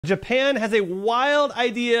Japan has a wild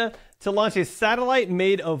idea to launch a satellite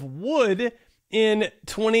made of wood in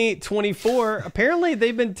 2024. Apparently,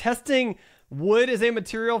 they've been testing wood as a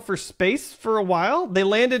material for space for a while. They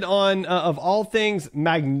landed on, of all things,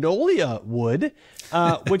 Magnolia wood,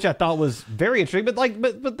 which I thought was very interesting.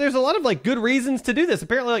 But there's a lot of good reasons to do this.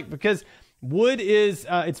 Apparently, because wood is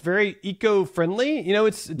it's very eco-friendly. You know,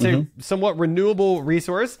 it's a somewhat renewable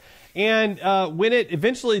resource. And when it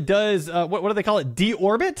eventually does, what do they call it?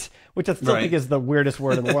 Deorbit, which I still think is the weirdest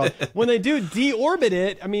word in the world. When they do deorbit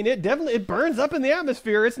it, I mean, it burns up in the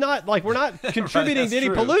atmosphere. It's not like we're not contributing to any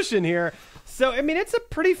pollution here. So, I mean, it's a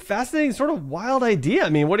pretty fascinating, sort of wild idea. I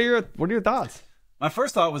mean, what are your thoughts? My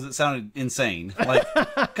first thought was it sounded insane. Like,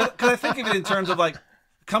 cause I think of it in terms of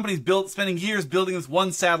companies spending years building this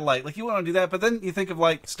one satellite. Like, you want to do that, but then you think of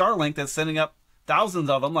Starlink that's sending up thousands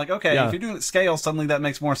of them. Like, okay, if you're doing it at scale, suddenly that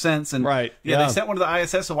makes more sense. And they sent one to the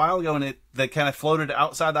ISS a while ago, and they kind of floated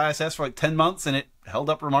outside the ISS for 10 months, and it held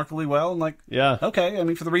up remarkably well. And okay, I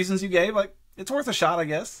mean, for the reasons you gave, it's worth a shot, I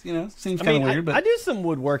guess. You know, seems kind of weird, but I do some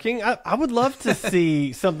woodworking. I would love to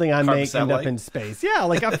see something I make end up in space. Yeah,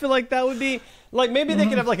 I feel like that would be maybe they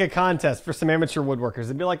could have a contest for some amateur woodworkers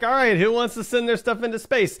and be like, all right, who wants to send their stuff into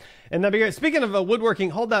space? And that'd be great. Speaking of woodworking,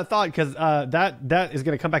 hold that thought, because that is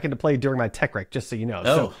going to come back into play during my tech break, just so you know.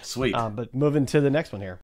 Oh, sweet. But moving to the next one here.